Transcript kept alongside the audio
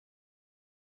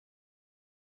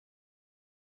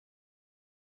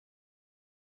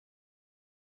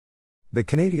The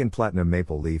Canadian Platinum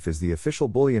Maple Leaf is the official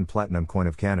bullion platinum coin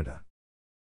of Canada.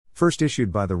 First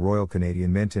issued by the Royal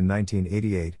Canadian Mint in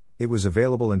 1988, it was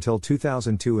available until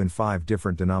 2002 in 5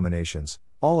 different denominations,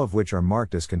 all of which are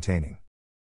marked as containing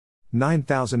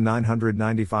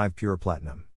 9,995 pure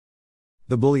platinum.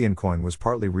 The bullion coin was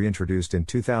partly reintroduced in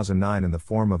 2009 in the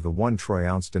form of the 1 troy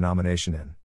ounce denomination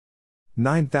in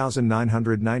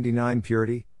 9,999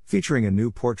 purity, featuring a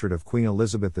new portrait of Queen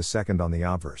Elizabeth II on the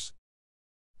obverse.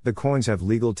 The coins have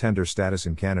legal tender status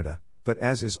in Canada, but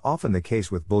as is often the case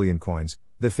with bullion coins,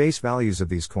 the face values of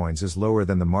these coins is lower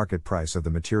than the market price of the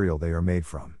material they are made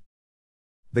from.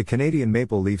 The Canadian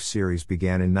Maple Leaf series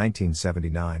began in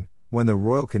 1979, when the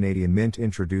Royal Canadian Mint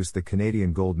introduced the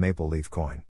Canadian Gold Maple Leaf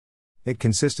coin. It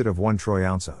consisted of 1 troy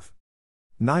ounce of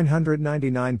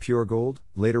 999 pure gold,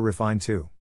 later refined to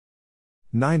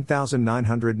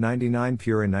 9,999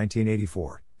 pure in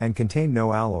 1984, and contained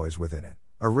no alloys within it,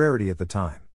 a rarity at the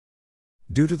time.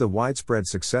 Due to the widespread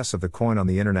success of the coin on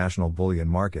the international bullion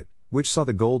market, which saw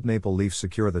the gold maple leaf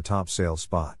secure the top sales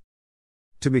spot.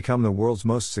 To become the world's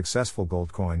most successful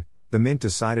gold coin, the Mint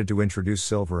decided to introduce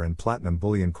silver and platinum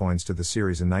bullion coins to the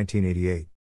series in 1988.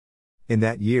 In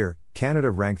that year,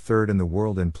 Canada ranked 3rd in the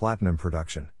world in platinum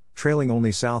production, trailing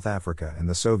only South Africa and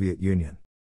the Soviet Union.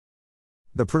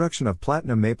 The production of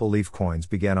platinum maple leaf coins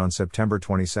began on September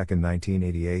 22,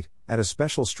 1988, at a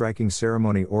special striking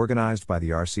ceremony organized by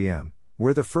the RCM,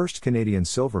 where the first Canadian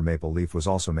silver maple leaf was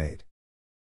also made.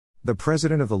 The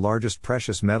president of the largest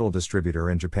precious metal distributor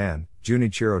in Japan,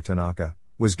 Junichiro Tanaka,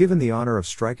 was given the honor of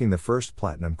striking the first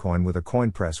platinum coin with a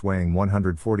coin press weighing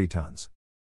 140 tons.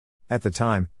 At the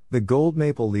time, the gold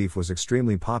maple leaf was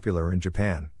extremely popular in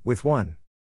Japan, with 1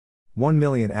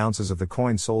 million ounces of the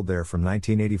coin sold there from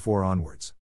 1984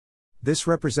 onwards. This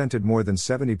represented more than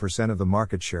 70% of the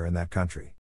market share in that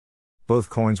country.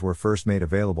 Both coins were first made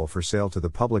available for sale to the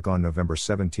public on November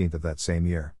 17 of that same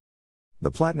year.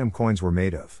 The platinum coins were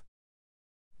made of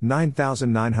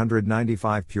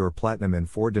 9,995 pure platinum in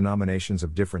 4 denominations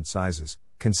of different sizes,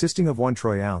 consisting of 1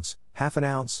 troy ounce, half an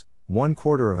ounce,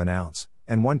 1/4 of an ounce,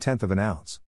 and 1/10 of an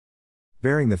ounce.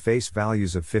 Bearing the face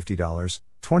values of $50,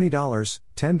 $20,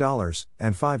 $10,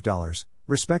 and $5,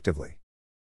 respectively.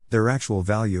 Their actual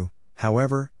value,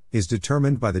 however, is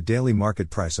determined by the daily market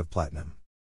price of platinum.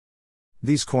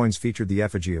 These coins featured the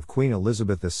effigy of Queen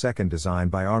Elizabeth II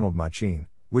designed by Arnold Machin,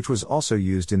 which was also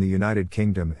used in the United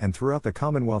Kingdom and throughout the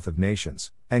Commonwealth of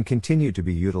Nations, and continued to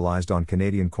be utilized on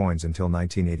Canadian coins until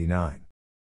 1989.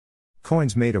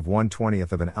 Coins made of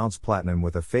 1/20th of an ounce platinum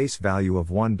with a face value of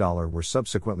 $1 were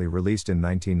subsequently released in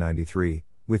 1993,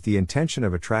 with the intention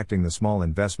of attracting the small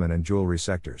investment and jewelry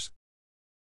sectors.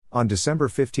 On December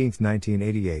 15,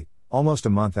 1988, almost a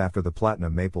month after the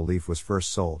platinum maple leaf was first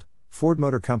sold, Ford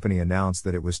Motor Company announced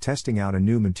that it was testing out a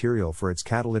new material for its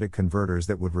catalytic converters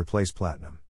that would replace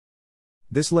platinum.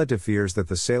 This led to fears that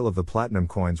the sale of the platinum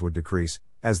coins would decrease,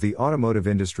 as the automotive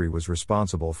industry was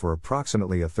responsible for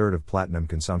approximately 1/3 of platinum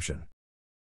consumption.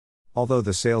 Although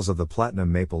the sales of the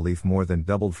platinum maple leaf more than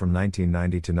doubled from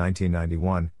 1990 to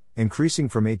 1991, increasing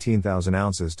from 18,000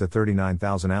 ounces to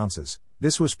 39,000 ounces,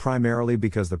 this was primarily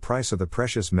because the price of the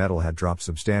precious metal had dropped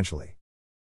substantially.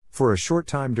 For a short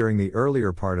time during the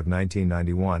earlier part of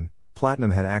 1991,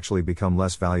 platinum had actually become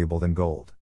less valuable than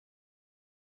gold.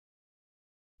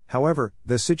 However,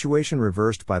 the situation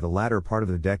reversed by the latter part of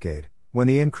the decade, when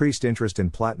the increased interest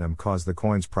in platinum caused the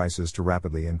coin's prices to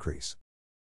rapidly increase.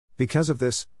 Because of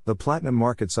this, the platinum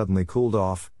market suddenly cooled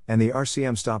off, and the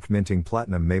RCM stopped minting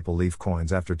platinum maple leaf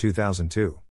coins after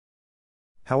 2002.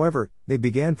 However, they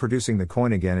began producing the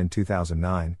coin again in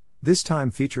 2009, this time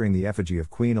featuring the effigy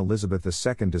of Queen Elizabeth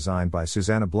II designed by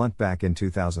Susanna Blunt back in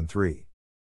 2003.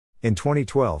 In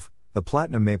 2012, the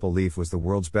platinum maple leaf was the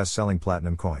world's best-selling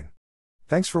platinum coin.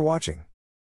 Thanks for watching.